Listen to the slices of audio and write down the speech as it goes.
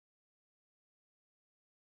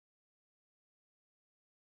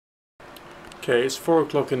Okay, it's 4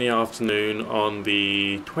 o'clock in the afternoon on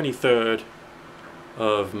the 23rd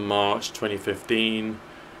of March 2015,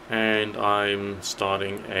 and I'm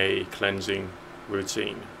starting a cleansing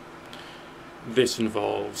routine. This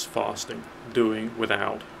involves fasting, doing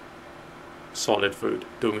without solid food,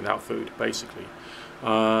 doing without food basically.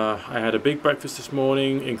 I had a big breakfast this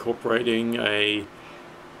morning incorporating a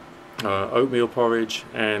oatmeal porridge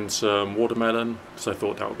and some watermelon, because I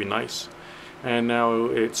thought that would be nice. And now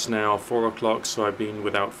it's 4 o'clock, so I've been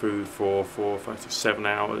without food for 4, 5, 6, 7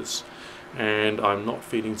 hours, and I'm not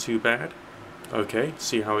feeling too bad. Okay,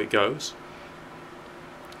 see how it goes.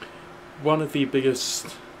 One of the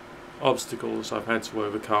biggest obstacles I've had to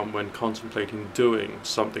overcome when contemplating doing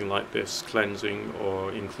something like this, cleansing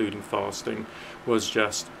or including fasting, was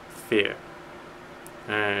just fear.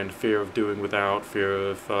 And fear of doing without, fear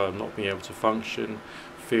of not being able to function,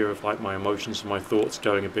 fear of like my emotions and my thoughts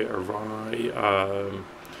going a bit awry,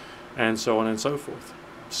 and so on and so forth.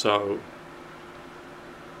 So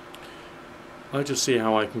I just see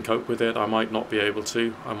how I can cope with it. I might not be able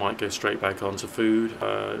to. I might go straight back onto food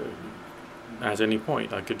at any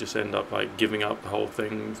point. I could just end up like giving up the whole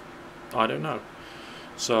thing. I don't know.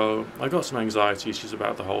 So I got some anxiety issues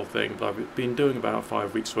about the whole thing, but I've been doing about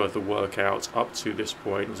 5 weeks worth of workouts up to this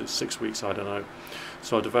point. Was it 6 weeks? I don't know.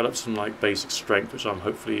 So I developed some like basic strength, which I'm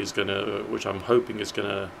hoping is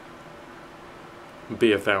gonna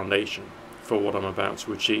be a foundation for what I'm about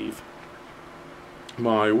to achieve.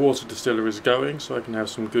 My water distiller is going, so I can have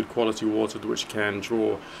some good quality water which can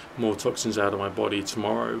draw more toxins out of my body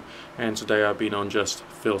tomorrow. And today I've been on just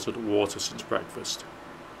filtered water since breakfast.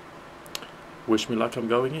 Wish me luck, I'm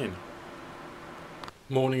going in.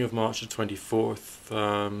 Morning of March the 24th,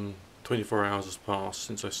 24 hours has passed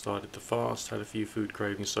since I started the fast, had a few food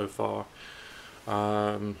cravings so far.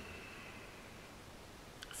 Felt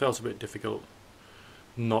a bit difficult,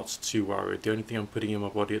 not too worried. The only thing I'm putting in my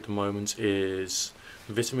body at the moment is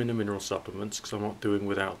vitamin and mineral supplements, because I'm not doing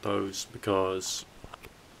without those because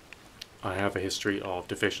I have a history of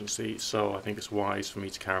deficiency, so I think it's wise for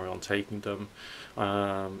me to carry on taking them.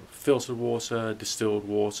 Filtered water, distilled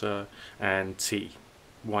water, and tea.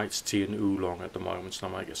 White tea and oolong at the moment, so I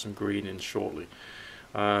might get some green in shortly.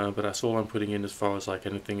 But that's all I'm putting in as far as like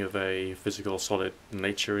anything of a physical solid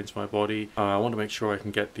nature into my body. I want to make sure I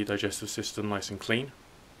can get the digestive system nice and clean,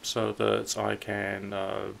 so that I can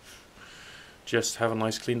just have a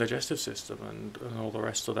nice clean digestive system and all the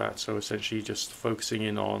rest of that. So essentially just focusing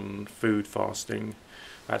in on food fasting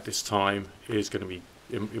at this time is going to be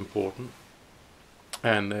important.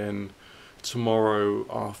 And then tomorrow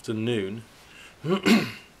afternoon,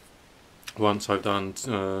 once I've done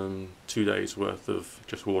 2 days worth of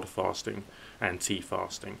just water fasting and tea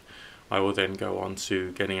fasting, I will then go on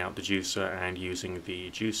to getting out the juicer and using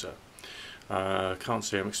the juicer. Can't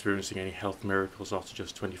say I'm experiencing any health miracles after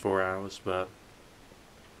just 24 hours, but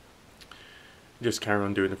just carry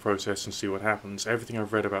on doing the process and see what happens. Everything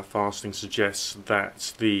I've read about fasting suggests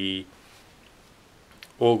that the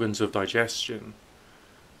organs of digestion,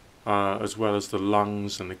 as well as the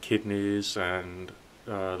lungs and the kidneys and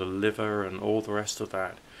the liver and all the rest of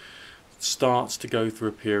that, starts to go through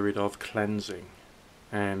a period of cleansing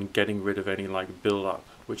and getting rid of any like build-up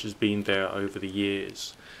which has been there over the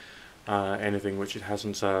years. Anything which it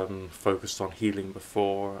hasn't focused on healing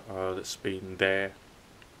before, that's been there.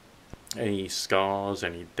 Any scars,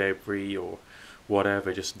 any debris or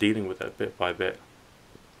whatever, just dealing with it bit by bit.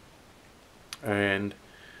 And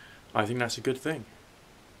I think that's a good thing.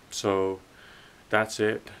 So that's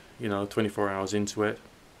it, 24 hours into it.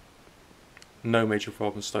 No major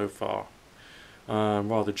problems so far.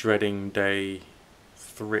 Rather dreading day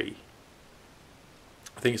 3.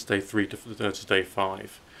 I think it's day 3 to day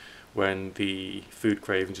 5, when the food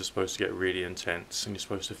cravings are supposed to get really intense and you're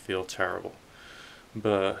supposed to feel terrible.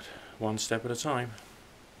 But one step at a time.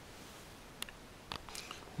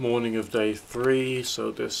 Morning of day 3, so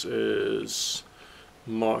this is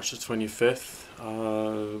March the 25th.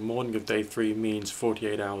 Morning of day 3 means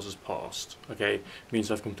 48 hours has passed. Okay, means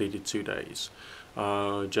I've completed 2 days.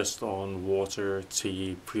 Just on water,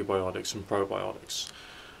 tea, prebiotics and probiotics.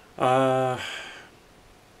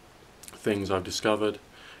 Things I've discovered.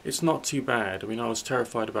 It's not too bad. I mean, I was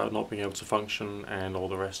terrified about not being able to function and all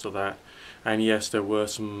the rest of that. And yes, there were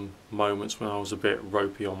some moments when I was a bit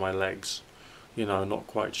ropey on my legs. Not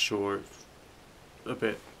quite sure. A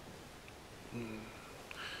bit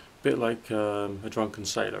like a drunken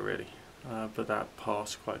sailor, really. But that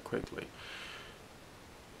passed quite quickly.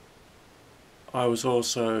 I was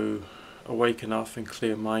also awake enough and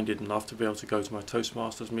clear-minded enough to be able to go to my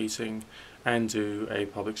Toastmasters meeting and do a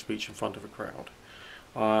public speech in front of a crowd.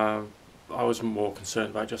 I was more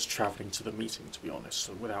concerned about just travelling to the meeting, to be honest,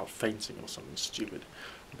 without fainting or something stupid.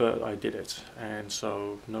 But I did it, and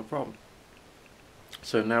so no problem.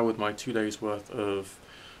 So now with my 2 days worth of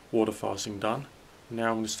water fasting done, now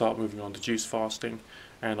I'm going to start moving on to juice fasting,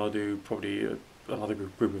 and I'll do probably another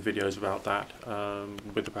group of videos about that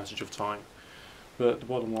with the passage of time. But the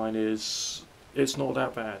bottom line is, it's not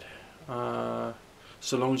that bad.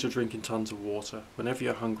 So long as you're drinking tons of water. Whenever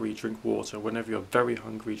you're hungry, drink water. Whenever you're very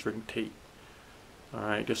hungry, drink tea.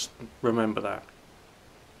 Alright, just remember that.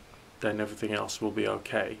 Then everything else will be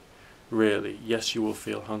okay. Really, yes, you will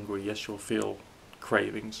feel hungry. Yes, you'll feel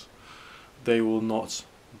cravings. They will not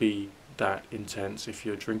be that intense if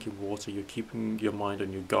you're drinking water, you're keeping your mind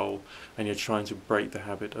on your goal, and you're trying to break the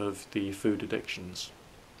habit of the food addictions.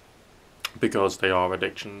 Because they are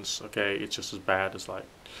addictions, okay? It's just as bad as like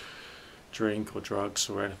drink or drugs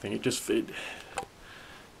or anything.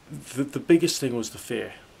 The biggest thing was the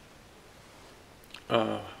fear.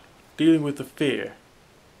 Dealing with the fear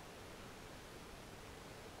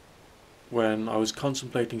when I was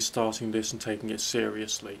contemplating starting this and taking it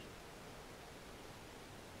seriously,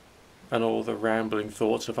 and all the rambling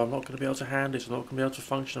thoughts of, I'm not going to be able to handle this, I'm not going to be able to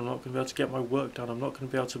function, I'm not going to be able to get my work done, I'm not going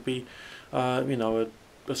to be able to be you know,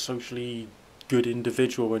 a socially good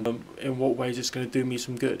individual, and in what ways it's going to do me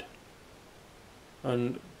some good.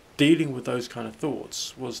 And dealing with those kind of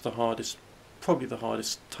thoughts was the hardest, probably the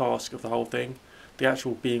hardest task of the whole thing. The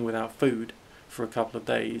actual being without food for a couple of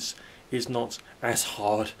days is not as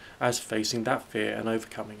hard as facing that fear and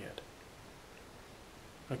overcoming it.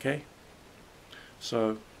 Okay?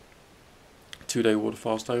 So, 2-day water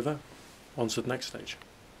fast over, on to the next stage.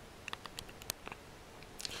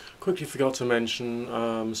 Quickly forgot to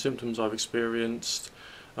mention symptoms I've experienced.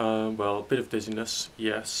 Well, a bit of dizziness,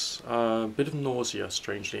 yes, a bit of nausea,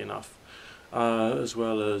 strangely enough, as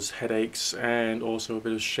well as headaches, and also a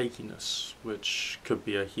bit of shakiness, which could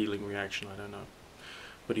be a healing reaction, I don't know.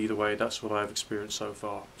 But either way, that's what I've experienced so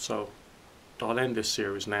far. So I'll end this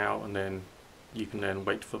series now, and then you can then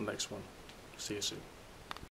wait for the next one. See you soon.